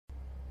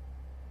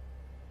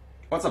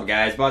What's up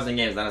guys, Bosanac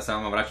Games, danas sa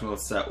vama vraćamo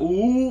sa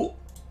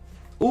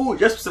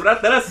gdje smo se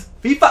vratili danas?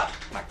 FIFA!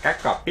 Ma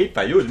kakva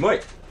FIFA, ljudi moji!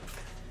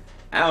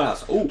 Evo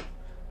nas,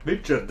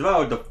 Witcher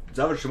 2, da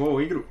završimo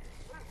ovu igru.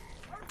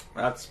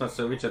 Vratili smo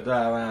se u Witcher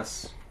 2, evo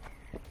nas.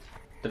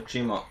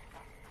 Trčimo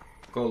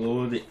ko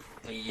ludi.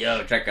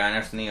 Jo, čekaj,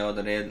 nešto nije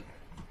ovdje red.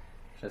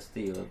 Šta si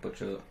ti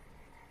počeo?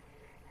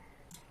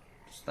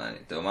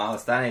 Stanite, malo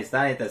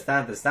stanite,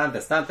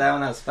 evo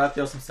nas,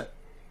 vratio sam se.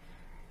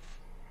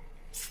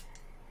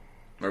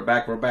 We're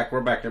back,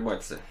 ne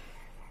bojte se.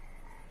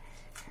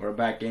 We're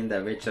back in the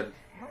Witcher.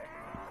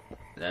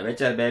 The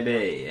Witcher,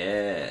 baby,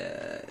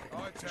 yeah.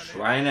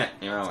 Švajne,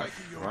 imamo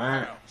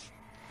švajne.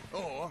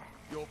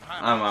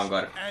 Ajmo vam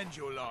gore.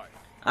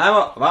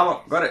 Ajmo,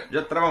 vamo, gore,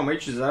 gdje trebamo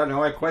ići za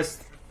ovaj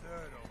quest.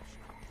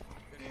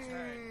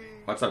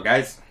 What's up,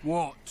 guys?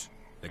 What?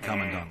 The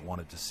Commandant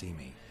wanted to see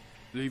me.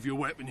 Leave your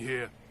weapon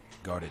here.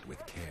 Guard it with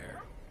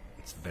care.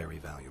 It's very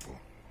valuable.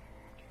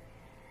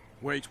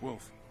 Wait,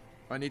 Wolf.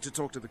 I need to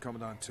talk to the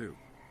Commandant too.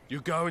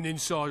 You going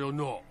inside or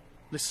not?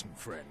 Listen,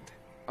 friend.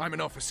 I'm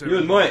an officer.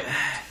 Ljudi moj,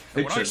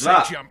 When I Witcher say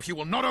 2. jump, you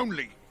will not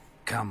only...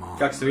 Come on.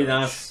 Kako se vi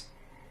danas?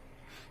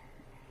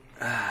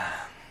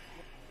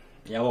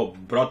 Ja ovo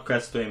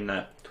broadcastujem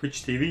na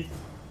Twitch TV.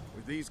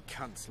 With these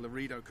cunts,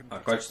 Laredo can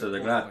Ako hoćete da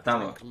gledate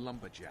tamo, Twitch.com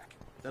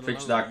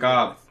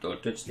twitch.com or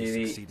Twitch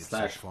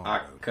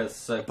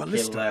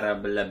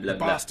TV/AKSKillera bla bla The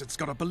bla. bastard's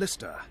got a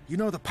ballista. You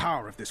know the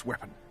power of this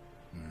weapon.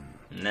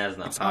 Ne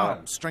znam, Its power.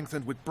 arms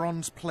strengthened with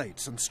bronze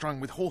plates and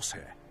strung with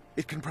horsehair.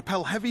 It can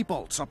propel heavy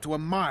bolts up to a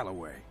mile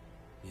away.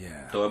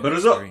 Yeah, To je an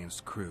brzo.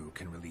 experienced crew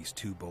can release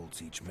 2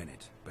 bolts each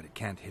minute, but it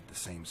can't hit the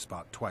same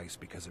spot twice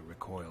because it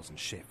recoils and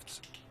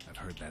shifts. I've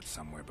heard that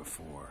somewhere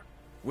before.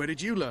 Where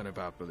did you learn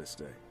about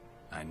ballistae?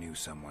 I knew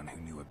someone who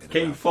knew a bit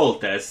King about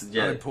Foltest, Not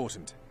yeah.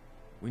 important.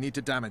 We need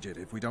to damage it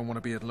if we don't want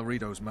to be at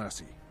Laredo's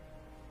mercy.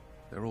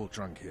 They're all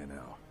drunk here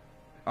now.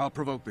 I'll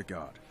provoke the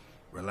guard.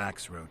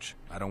 Relax, Roach.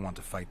 I don't want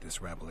to fight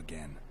this rabble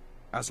again.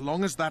 As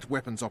long as that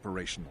weapon's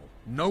operational,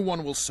 no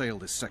one will sail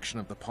this section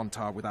of the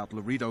Pontar without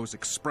Laredo's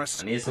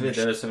express A nisi vidio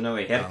permission. da sam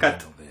novi I'll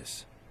haircut. handle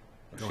this.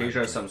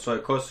 Šišao sam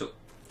svoju kosu.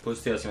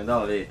 Pustio sam je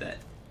dole, vidite.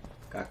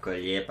 Kako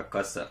je lijepa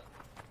kosa.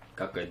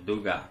 Kako je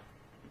duga.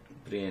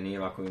 Prije nije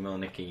ovako imao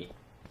neki...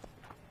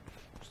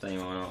 Šta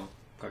ima ono,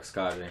 kako se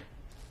kaže?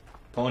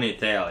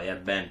 Ponytail,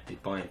 jeben ti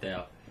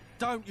ponytail.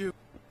 Don't you?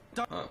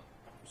 Oh,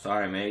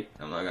 sorry mate,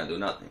 I'm not gonna do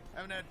nothing.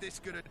 Haven't had this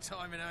good a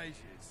time in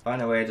ages.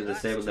 Find a way to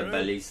disable the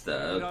ballista,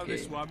 You know okay.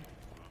 this one.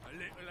 A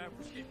little help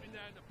skipping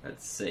down the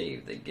Let's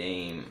save the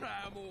game.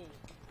 pram.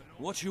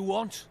 What you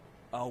want,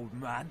 old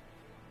man?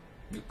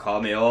 You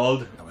call me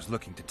old? I was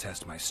looking to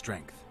test my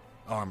strength.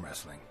 Arm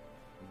wrestling.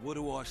 What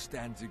do I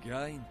stand to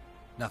gain?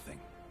 Nothing,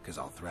 because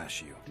I'll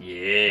thrash you.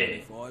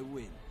 Yeah. If I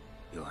win,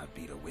 You'll have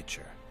beat a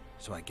Witcher,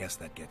 so I guess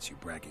that gets you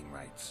bragging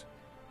rights.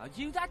 are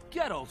you that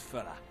Geralt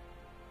fella?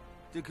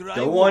 The Grey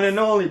The Wolf? one and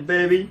only,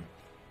 baby.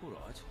 All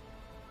right.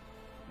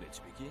 Let's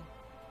begin.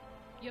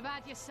 You've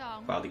had your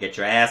song. About to get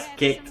your ass Get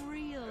kicked. some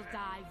real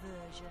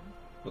diversion.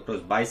 Look at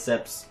those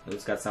biceps.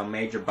 Those got some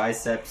major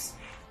biceps.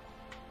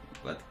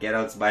 But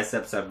Geralt's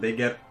biceps are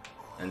bigger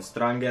and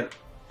stronger.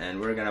 And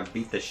we're gonna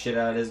beat the shit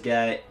out of this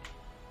guy.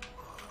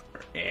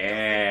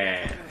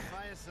 Yeah.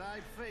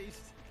 Fireside feast.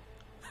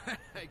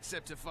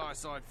 Except a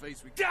fireside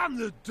feast with... Damn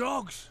the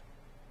dogs!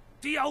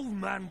 The old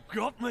man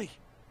got me.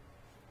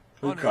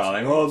 We're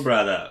calling old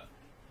brother.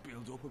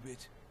 Build up a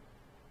bit.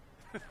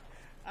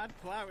 Add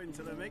plough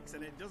into the mix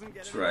and it doesn't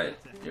get That's right.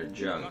 You're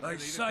junk. They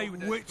say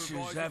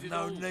witches have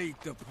no need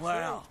to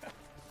plough.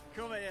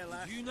 Come here,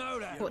 lad. You know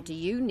that. What do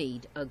you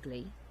need,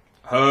 ugly?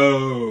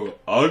 Oh,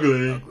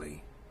 ugly.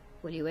 Ugly,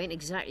 Well, you ain't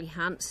exactly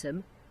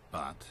handsome.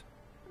 but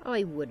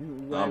I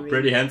wouldn't worry. I'm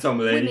pretty handsome,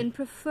 lady. Women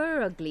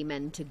prefer ugly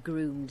men to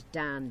groomed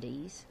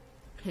dandies.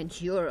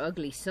 And you're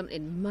ugly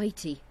something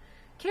mighty.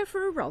 Care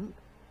for a romp?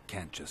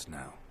 can't just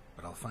now.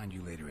 But I'll find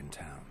you later in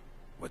town.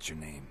 What's your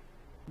name?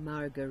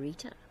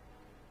 Margarita.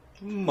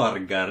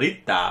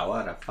 Margarita,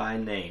 what a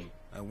fine name.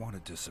 I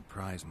wanted to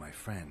surprise my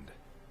friend,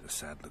 the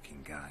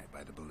sad-looking guy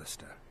by the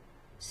ballista.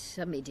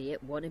 Some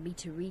idiot wanted me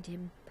to read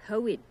him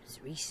poems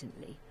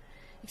recently.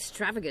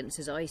 Extravagance,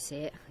 as I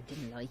say it. I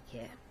didn't like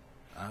it.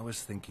 I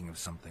was thinking of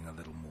something a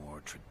little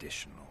more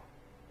traditional.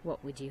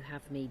 What would you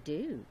have me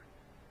do?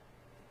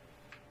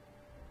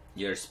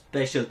 Your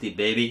specialty,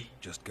 baby.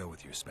 Just go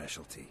with your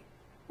specialty.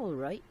 All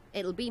right,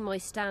 it'll be my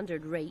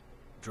standard rate.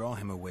 Draw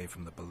him away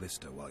from the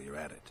ballista while you're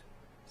at it.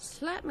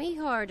 Slap me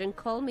hard and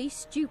call me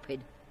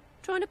stupid.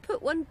 Trying to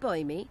put one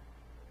by me?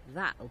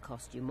 That'll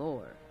cost you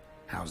more.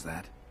 How's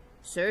that?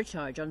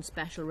 Surcharge on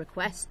special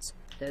requests.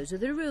 Those are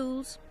the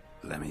rules.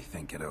 Let me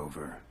think it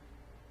over.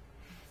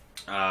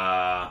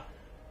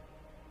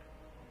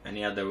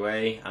 Any other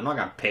way? I'm not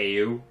gonna pay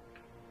you.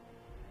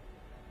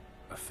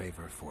 A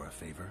favor for a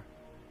favor?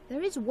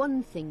 There is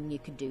one thing you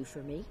could do for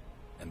me.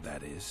 And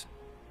that is?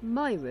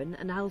 Myron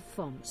and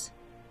Alphonse.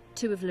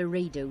 2 of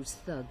Laredo's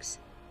thugs.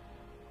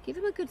 Give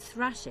them a good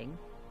thrashing,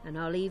 and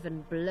I'll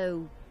even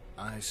blow...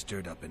 I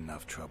stirred up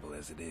enough trouble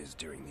as it is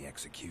during the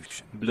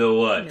execution.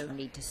 Blow what? No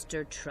need to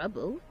stir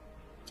trouble.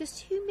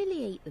 Just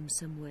humiliate them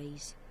some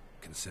ways.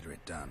 Consider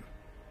it done.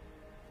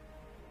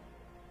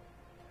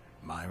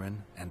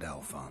 Myron and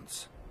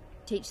Alphonse.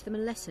 Teach them a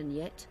lesson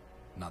yet?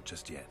 Not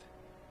just yet.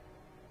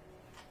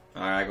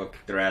 Alright, go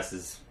kick their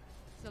asses.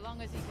 So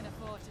long as he can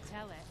afford to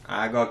tell it.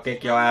 I go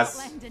kick your ass.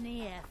 Lend an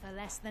ear for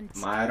less than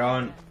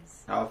Myron,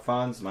 seconds.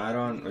 Alphonse,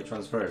 Myron. Which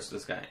one's first?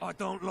 This guy. I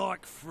don't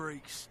like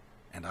freaks.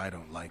 And I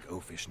don't like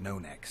oafish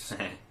no-necks.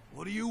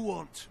 What do you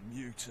want,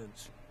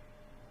 mutant?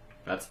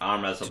 That's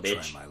arm wrestle, To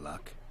bitch. try my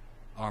luck.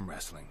 Arm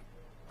wrestling.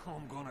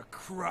 I'm gonna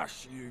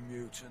crush you,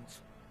 mutant.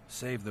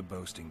 Save the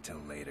boasting till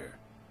later.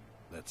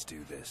 Let's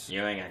do this.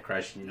 You ain't gonna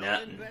crush Nothing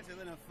nothing. better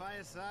than a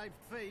fireside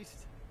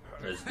feast.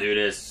 Let's do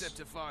this. Except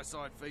a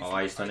fireside feast.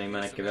 Oj, to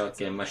nejmenuje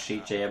velké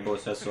mašíče jebou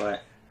se svoje.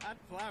 Add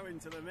plough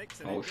into the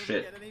mix and Oh, it doesn't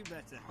shit. get any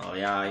better. Ale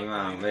já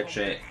imám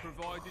větší.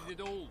 Provided it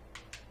all.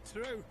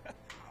 True.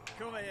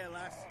 Come here,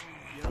 lass.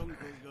 Your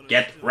uncle's got a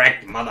Get story.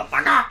 wrecked,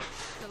 motherfucker!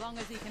 So long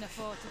as he can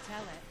afford to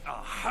tell it.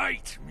 I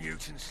hate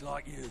mutants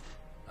like you.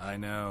 I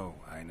know.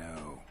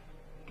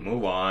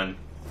 Move on.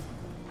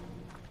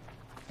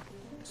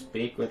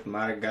 Speak with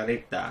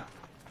Margarita.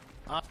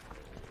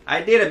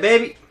 I did it,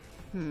 baby!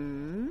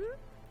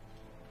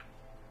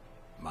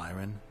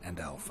 Myron and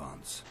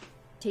Alphonse.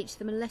 Teach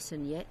them a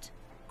lesson yet?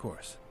 Of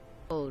course.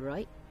 All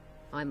right.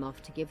 I'm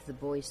off to give the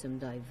boys some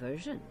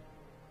diversion.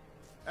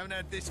 Haven't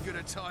had this good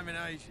a time in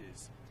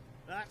ages.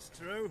 That's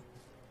true.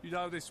 You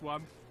know this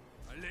one.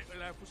 A little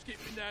lad was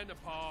skipping down the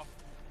path.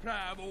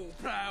 Plough 'em all,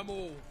 plough 'em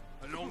all.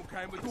 Along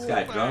came a This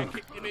guy dwarf drunk. and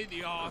kicked him in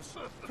the arse.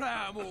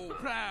 Plough 'em all,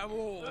 plough 'em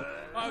all.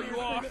 Oh, you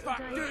are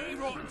fat, dirty,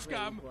 rotten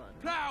scum.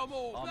 Plough 'em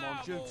all, I'm plough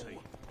on 'em all. duty.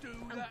 Do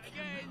that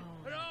again,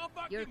 and I'll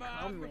fuck Your him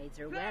up. comrades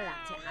are well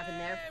at it, having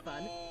their Plough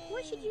 'em fun. all.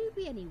 Why should you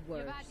be any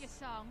worse? You've had your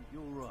song.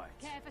 You're right.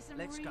 Care for some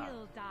Let's real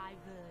go.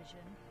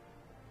 diversion?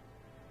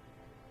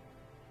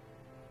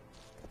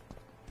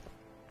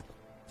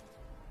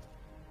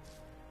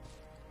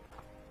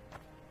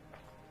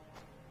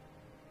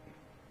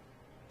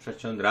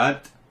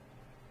 Šačandrat.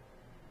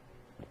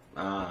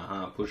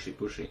 Aha, puši.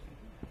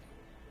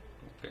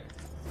 Okay.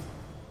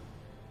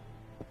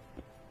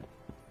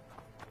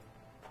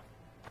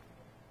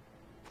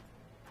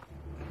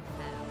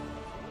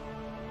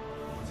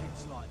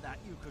 Things like that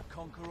you could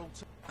conquer all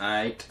time.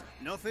 Alright.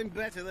 Nothing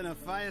better than a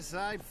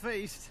fireside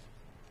feast.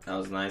 That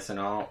was nice and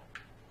all.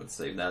 Let's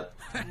save that.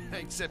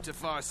 Except a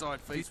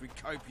fireside feast with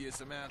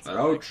copious amounts of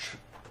Roach.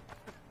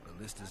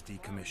 The list is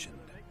decommissioned.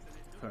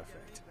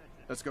 Perfect.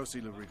 Let's go see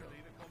Laredo.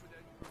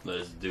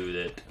 Let's do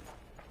that.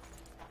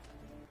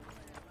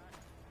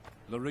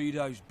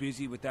 Laredo's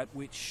busy with that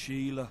witch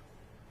Sheila.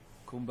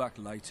 Come back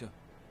later.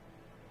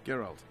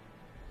 Geralt,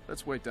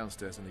 let's wait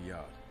downstairs in the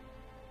yard.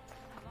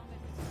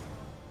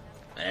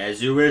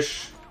 As you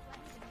wish.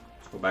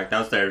 Let's go back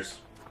downstairs.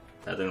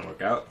 That didn't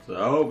work out.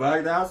 So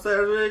back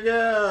downstairs we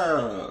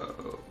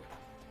go.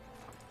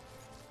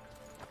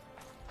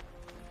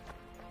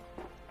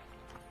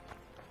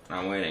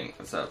 I'm waiting.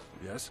 What's up?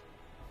 Yes?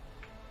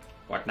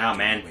 What now,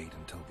 man? Wait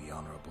until the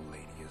honorable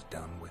lady is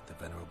done with the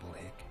venerable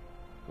hick.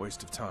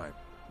 Waste of time.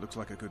 Looks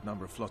like a good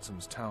number of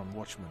Flotsam's town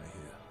watchmen are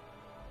here.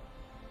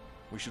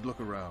 We should look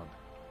around.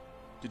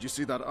 Did you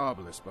see that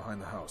arbalist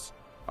behind the house?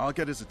 I'll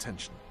get his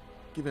attention.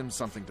 Give him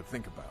something to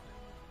think about.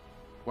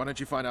 Why don't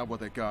you find out what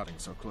they're guarding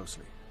so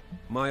closely?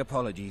 My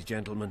apologies,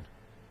 gentlemen.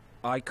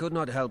 I could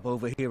not help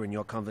overhearing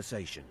your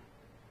conversation.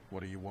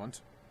 What do you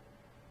want?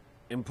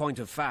 In point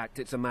of fact,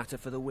 it's a matter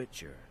for the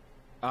Witcher.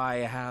 I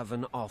have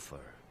an offer.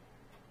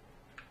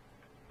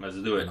 Let's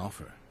do it. An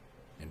offer.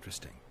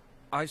 Interesting.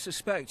 I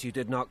suspect you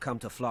did not come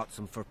to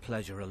Flotsam for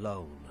pleasure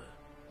alone.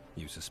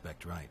 You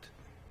suspect right.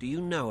 Do you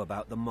know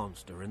about the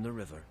monster in the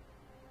river?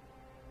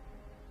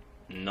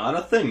 Not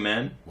a thing,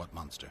 man. What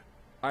monster?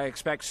 I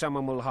expect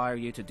someone will hire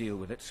you to deal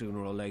with it sooner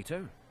or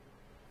later.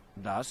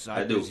 Thus,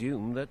 I do.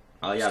 presume that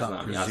Oh, yeah, Stop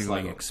it's not.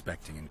 presuming,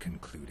 expecting, and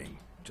concluding.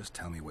 Just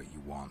tell me what you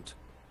want.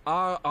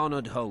 our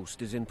honored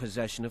host is in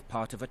possession of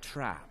part of a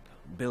trap,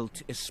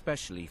 built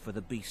especially for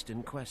the beast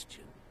in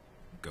question.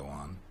 Go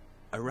on.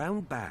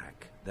 Around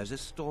back, there's a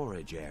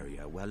storage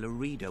area where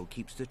Laredo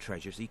keeps the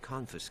treasures he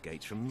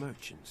confiscates from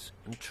merchants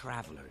and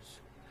travelers.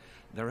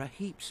 There are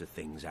heaps of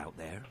things out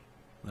there.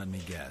 Let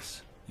me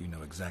guess. You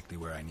know exactly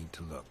where I need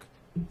to look.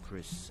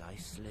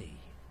 Precisely.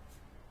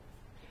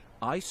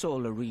 I saw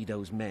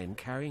Laredo's men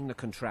carrying the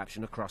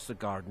contraption across the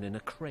garden in a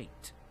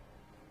crate.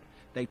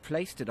 They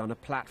placed it on a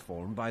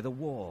platform by the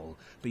wall,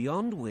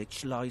 beyond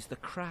which lies the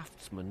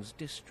craftsman's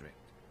district.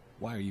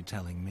 Why are you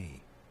telling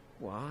me?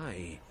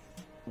 Why?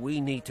 We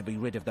need to be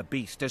rid of the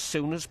beast as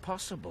soon as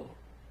possible.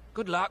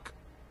 Good luck.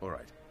 All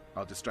right.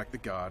 I'll distract the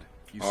guard.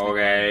 You Okay. sneak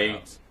around the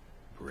house.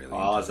 Brilliant.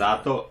 Oh,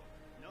 zato.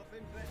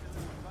 Nothing better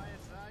than a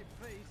fireside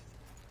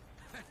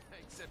feast.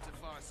 Except a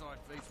fireside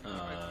feast with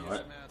what?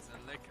 copious amounts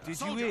of liquor.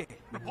 Did you hear?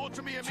 Report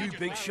to me Two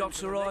immediately. big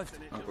shots arrived.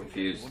 I'm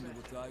confused. Wonder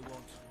what they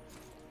want.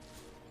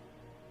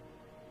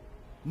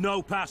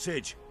 No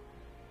passage.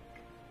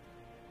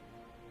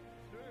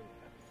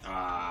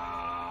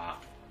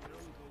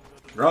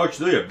 Roach,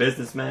 do your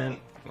business, man.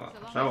 Well, So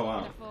long as so you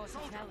long. can afford to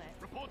tell it.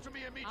 Report Report to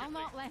me immediately. I'll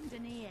not lend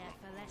an ear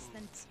for less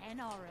than 10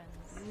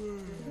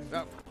 orens.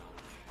 Oh,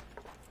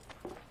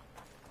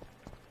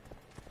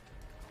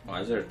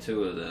 Why is there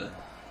two of the...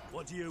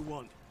 What do you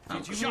want?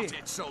 Did you shut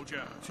it,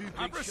 soldier?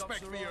 Have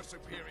respect for your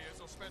superiors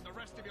or spend the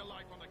rest of your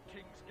life on the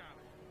king's galley.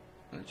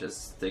 Let's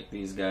just stick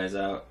these guys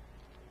out.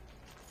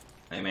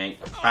 Hey man,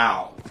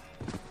 pow!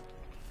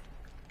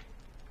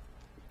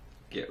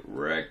 Get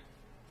wrecked.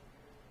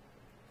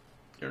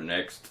 You're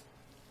next.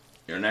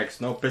 You're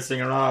next, no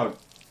pissing around.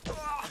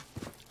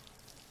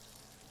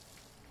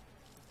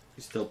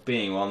 He's still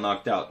peeing while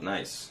knocked out,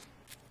 nice.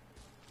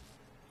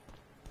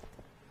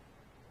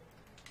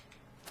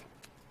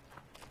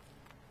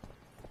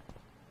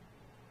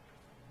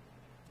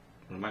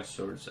 Where my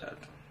sword's at?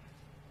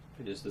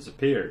 It just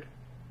disappeared.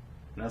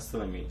 That's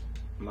telling me.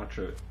 I'm not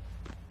sure.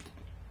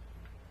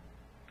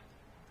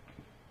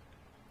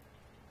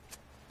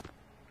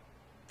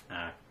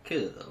 Ah,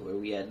 cool. Where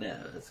we at now?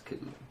 That's cool.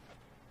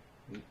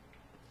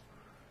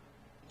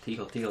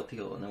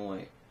 Tico. No,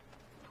 wait.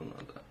 Who knows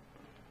that?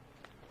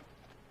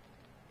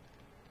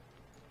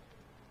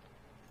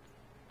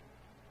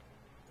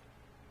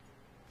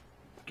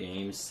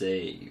 Game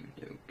saved.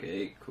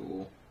 Okay,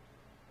 cool.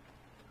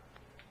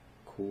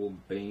 Cool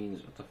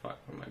beans. What the fuck?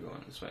 Where am I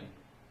going? This way.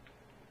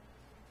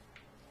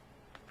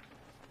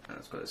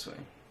 Let's go this way.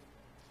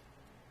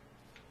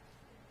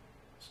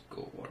 Let's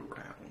go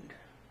around.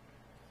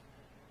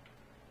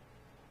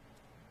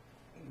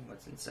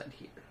 What's inside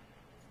here?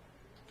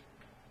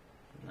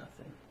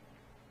 Nothing.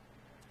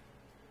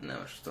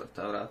 No, что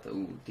out.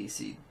 Ooh,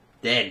 DC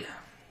dead.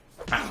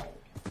 Pow.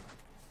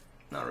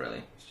 Not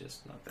really. It's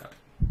just knocked out.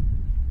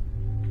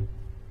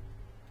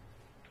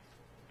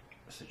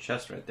 There's a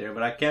chest right there,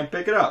 but I can't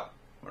pick it up.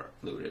 Or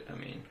loot it, I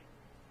mean.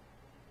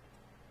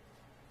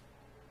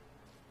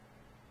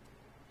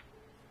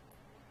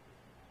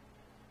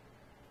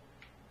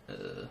 See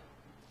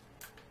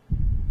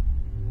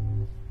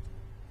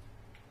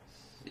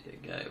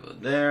a guy over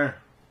there.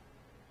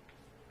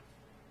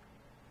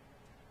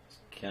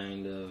 Just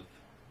kind of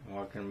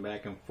walking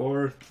back and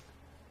forth.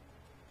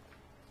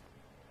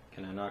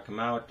 Can I knock him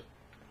out?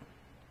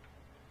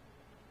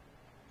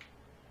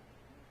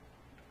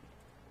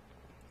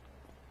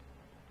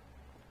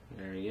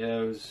 There he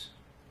goes.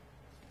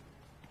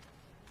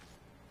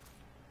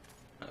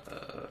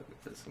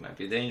 This might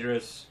be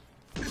dangerous.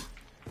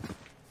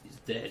 He's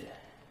dead.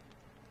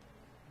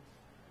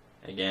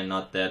 Again,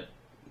 not dead.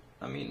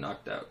 I mean,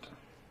 knocked out.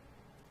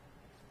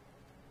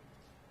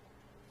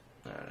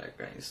 Alright, that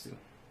guy needs to.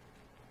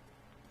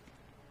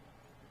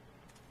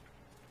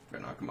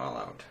 Gonna knock them all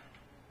out.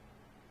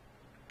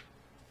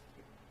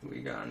 We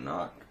gotta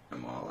knock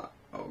them all out.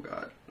 Oh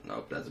god.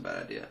 Nope, that's a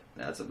bad idea.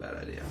 That's a bad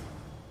idea.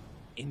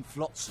 In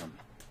Flotsam,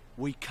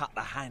 we cut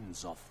the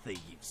hands off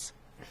thieves.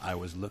 I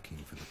was looking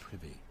for the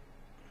privy.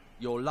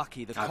 You're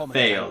lucky the I Commandant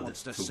failed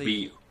wants to to see be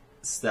you.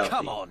 stealthy.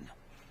 Come on.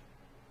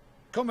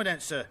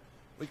 Commandant, sir.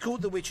 We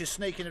caught the witches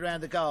sneaking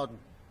around the garden.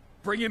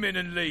 Bring him in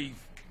and leave.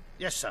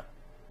 Yes, sir.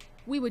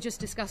 We were just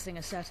discussing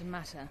a certain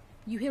matter.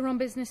 You here on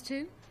business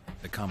too?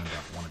 The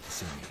Commandant wanted to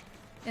see me.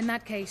 In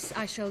that case,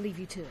 I shall leave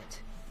you to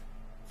it.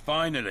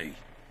 Finally.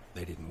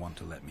 They didn't want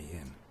to let me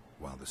in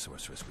while the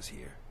sorceress was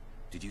here.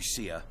 Did you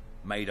see her?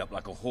 Made up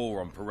like a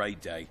whore on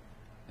parade day.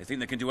 They think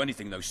they can do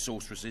anything, those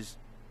sorceresses.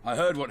 I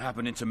heard what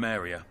happened in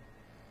Temeria.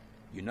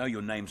 You know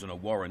your name's on a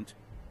warrant.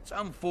 It's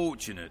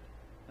unfortunate,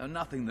 though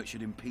nothing that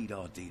should impede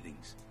our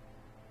dealings.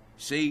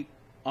 See,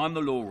 I'm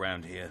the law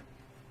round here,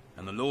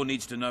 and the law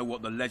needs to know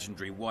what the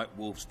legendary White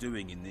Wolf's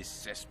doing in this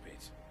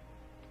cesspit.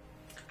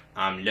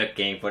 I'm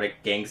looking for the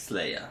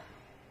Kingslayer.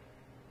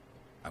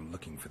 I'm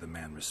looking for the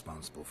man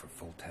responsible for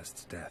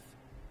Foltest's death.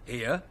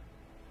 Here?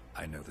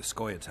 I know the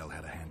Scoia'tael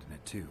had a hand in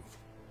it too.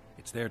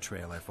 It's their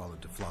trail I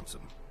followed to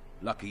Flotsam.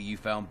 Lucky you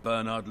found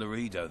Bernard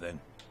Laredo, then.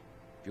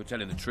 If you're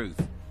telling the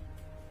truth,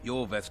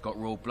 your vet's got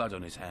raw blood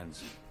on his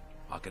hands.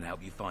 I can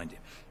help you find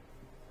him.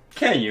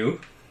 Can you?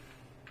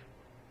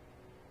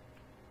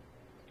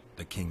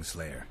 The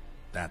Kingslayer.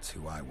 That's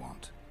who I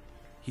want.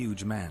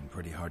 Huge man,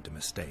 pretty hard to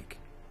mistake.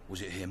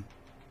 Was it him?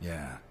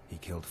 Yeah, he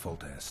killed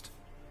Foltest.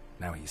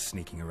 Now he's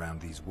sneaking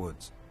around these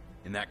woods.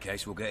 In that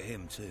case, we'll get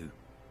him too.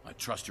 I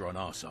trust you're on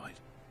our side.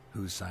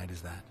 Whose side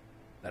is that?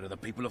 That of the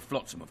people of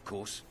Flotsam, of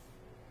course.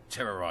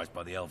 Terrorized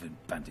by the elven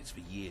bandits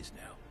for years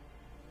now.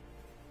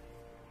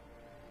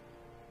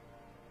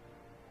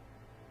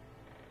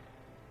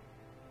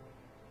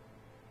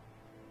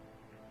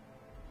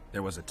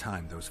 There was a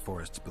time those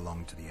forests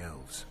belonged to the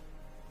elves.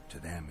 To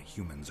them,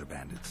 humans are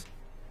bandits.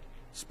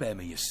 Spare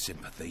me your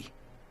sympathy.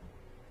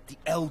 The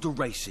elder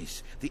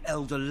races, the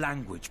elder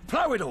language,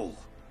 plough it all!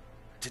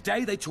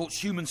 Today they torch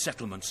human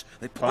settlements,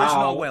 they poison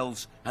our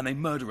wells, and they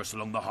murder us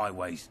along the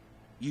highways.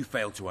 You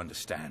fail to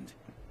understand.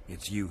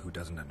 It's you who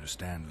doesn't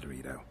understand,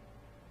 Laredo.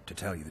 To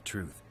tell you the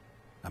truth,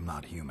 I'm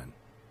not human.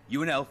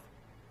 You an elf?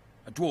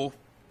 A dwarf?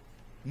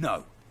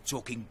 No,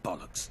 talking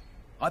bollocks.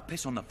 I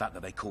piss on the fact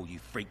that they call you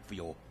freak for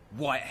your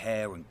white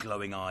hair and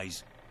glowing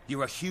eyes.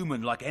 You're a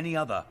human like any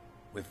other.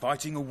 We're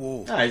fighting a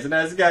war. Ah, he's a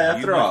nice guy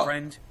after you, all. my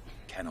friend,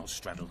 cannot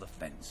straddle the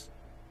fence.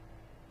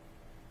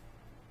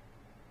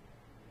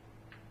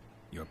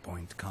 Your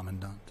point,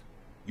 Commandant?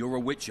 You're a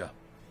witcher.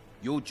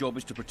 Your job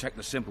is to protect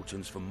the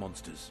simpletons from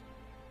monsters.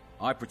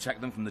 I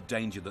protect them from the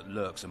danger that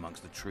lurks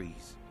amongst the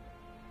trees.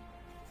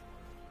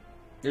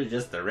 You're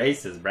just a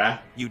racist, bruh.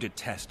 You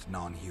detest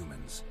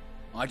non-humans.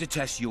 I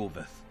detest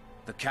Yorvith,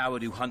 the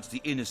coward who hunts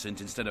the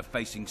innocent instead of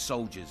facing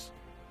soldiers.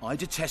 I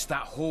detest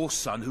that whore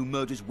son who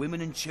murders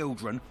women and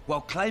children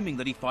while claiming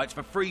that he fights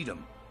for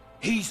freedom.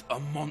 He's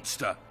a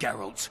monster,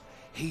 Geralt.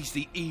 He's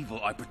the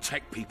evil I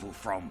protect people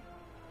from.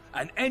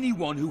 And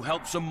anyone who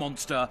helps a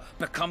monster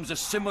becomes a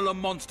similar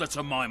monster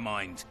to my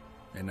mind.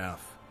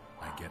 Enough.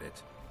 I get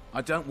it.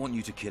 I don't want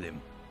you to kill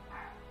him.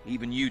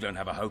 Even you don't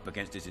have a hope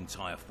against his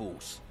entire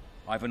force.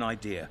 I've an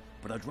idea,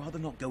 but I'd rather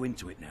not go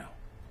into it now.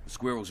 The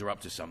squirrels are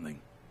up to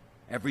something.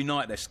 Every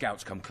night their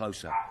scouts come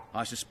closer.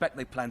 I suspect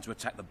they plan to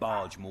attack the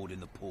barge moored in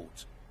the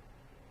port.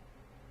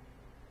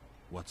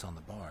 What's on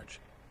the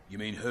barge? You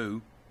mean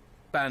who?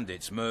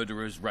 Bandits,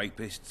 murderers,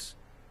 rapists.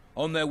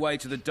 On their way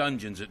to the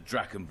dungeons at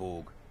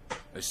Drakenborg.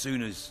 As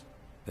soon as...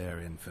 Their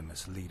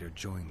infamous leader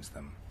joins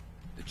them.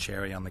 The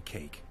cherry on the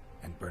cake,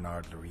 and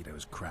Bernard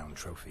Laredo's crown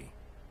trophy.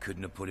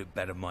 Couldn't have put it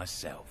better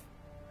myself.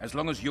 As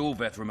long as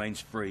Yorveth remains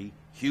free,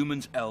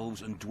 humans,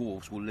 elves, and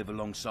dwarves will live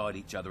alongside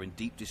each other in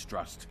deep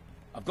distrust.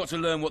 I've got to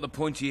learn what the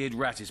pointy-eared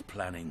rat is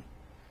planning.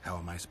 How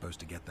am I supposed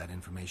to get that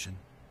information?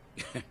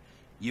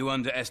 You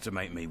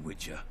underestimate me,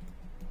 Witcher.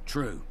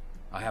 True,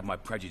 I have my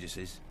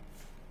prejudices,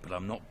 but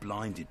I'm not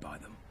blinded by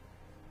them.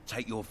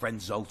 Take your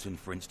friend Zoltan,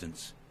 for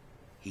instance.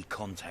 He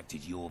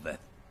contacted Yorveth.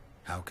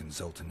 How can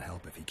Zoltan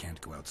help if he can't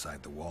go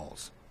outside the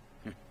walls?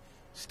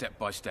 Step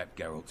by step,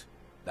 Geralt.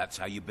 That's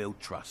how you build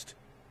trust.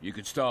 You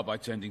could start by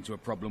tending to a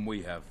problem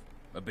we have.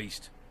 A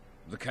beast.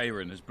 The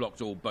Kairin has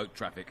blocked all boat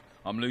traffic.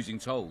 I'm losing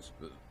tolls.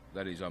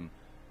 That is, the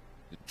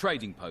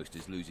trading post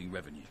is losing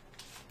revenue.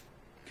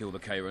 Kill the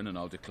Kairin and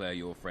I'll declare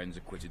your friends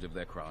acquitted of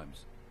their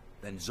crimes.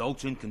 Then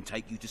Zoltan can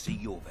take you to see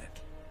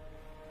Yorveth.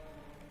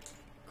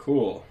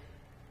 Cool.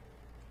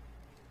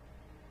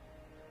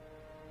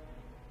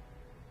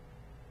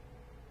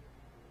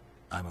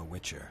 I'm a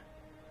witcher.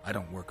 I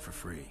don't work for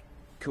free.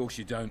 Of course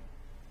you don't.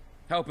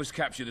 Help us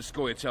capture the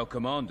Scoia'tael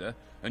commander,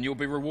 and you'll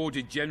be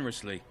rewarded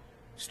generously.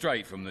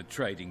 Straight from the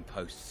trading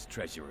post's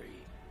treasury.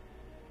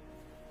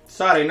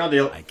 Sorry, no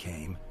deal. I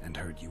came and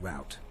heard you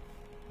out.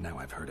 Now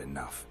I've heard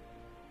enough.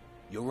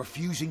 You're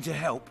refusing to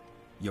help?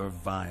 You're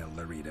vile,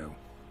 Laredo.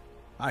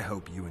 I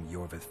hope you and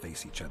Yorvith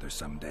face each other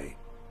someday.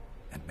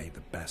 And may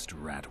the best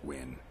rat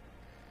win.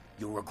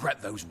 You'll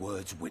regret those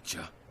words,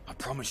 Witcher. I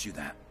promise you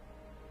that.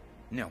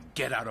 Now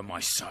get out of my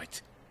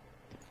sight.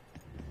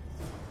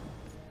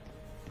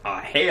 Oh,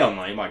 hell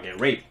no, you might get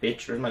raped,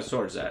 bitch. Where's my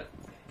swords at?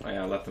 Oh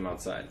yeah, I left them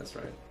outside, that's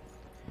right.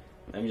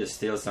 Let me just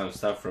steal some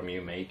stuff from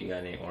you, mate. You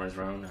got any orange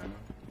around?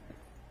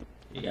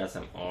 You got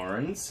some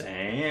orange?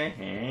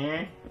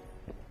 Mate,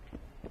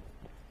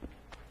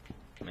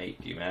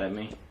 you mad at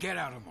me? Get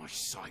out of my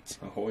sight.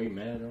 Oh, you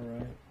mad?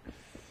 Alright.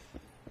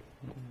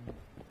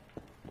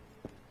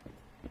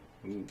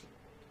 Ooh.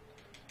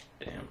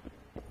 Damn.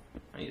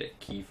 I need a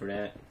key for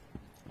that.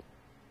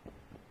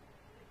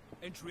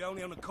 Entry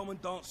only on the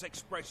Commandant's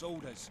express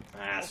orders.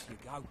 Off you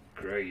go.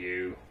 Screw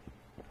you.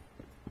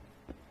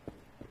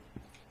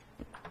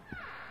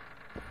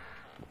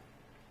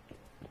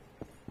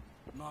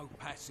 No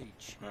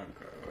passage.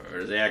 Okay,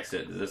 where's the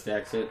exit? Is this the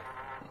exit?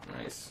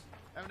 Nice.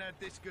 Haven't had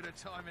this good a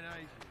time in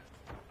ages.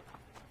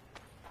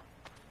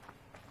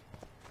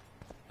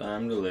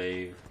 Time to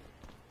leave.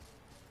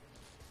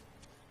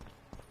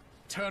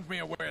 Turned me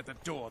away at the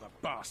door, the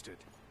bastard.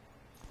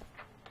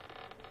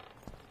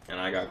 And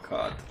I got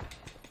caught.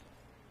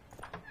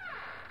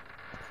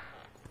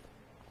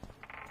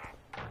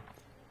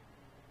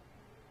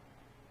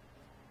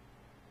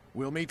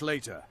 We'll meet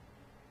later.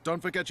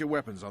 Don't forget your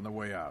weapons on the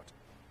way out.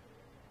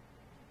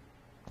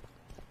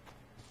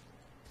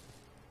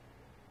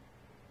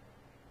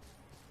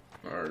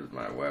 Where's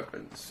my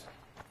weapons?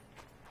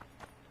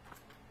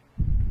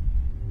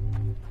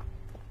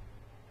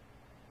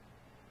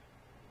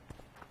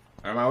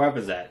 Where are my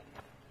weapons at?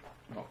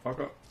 Oh,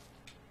 fuck up.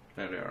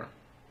 There they are.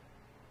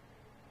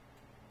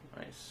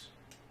 Nice.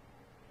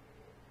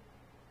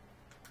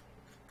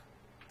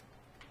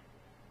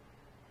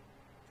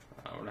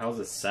 What the hell's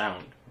this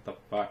sound? What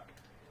the fuck?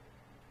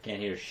 Can't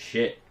hear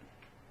shit.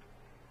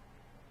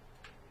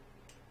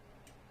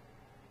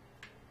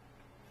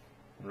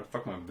 Where the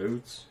fuck are my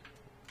boots?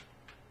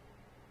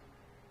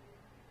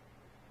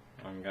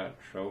 I got a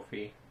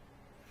trophy.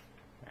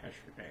 That's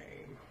your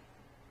name.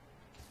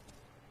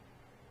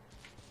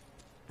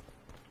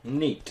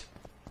 Neat.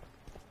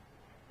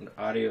 The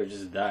audio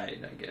just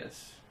died, I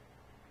guess.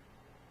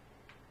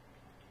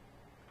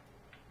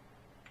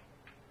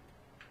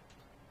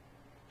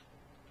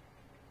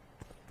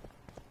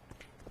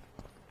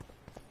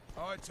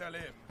 I tell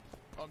him,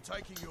 I'm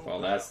taking your...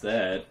 Well, that's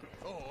that.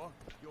 Or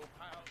your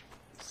pal...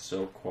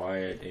 So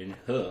quiet in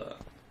here.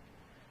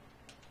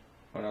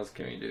 What else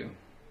can we do?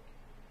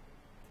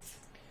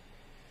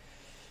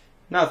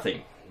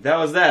 Nothing. That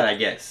was that, I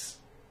guess.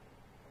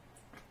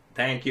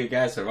 Thank you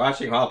guys for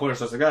watching. Hvala puno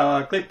što ste gledali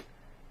ovaj klip.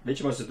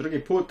 Vidimo se drugi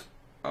put.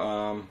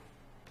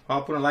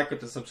 Hvala puno,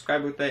 lajkujte,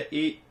 subscribeujte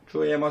i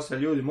čujemo se,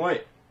 ljudi moji.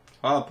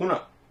 Hvala puno.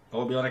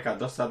 Ovo je bila neka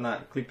dosadna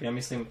klip, ja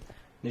mislim,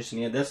 ništa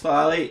nije desilo,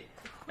 ali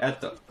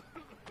eto.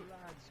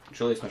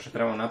 Čuli smo što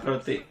trebamo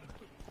napraviti.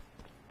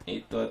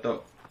 I to je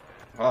to.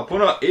 Hvala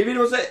puno i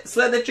vidimo se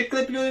sljedeći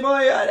klip, ljudi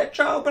moji. Ajde,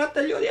 čao,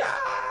 brate, ljudi.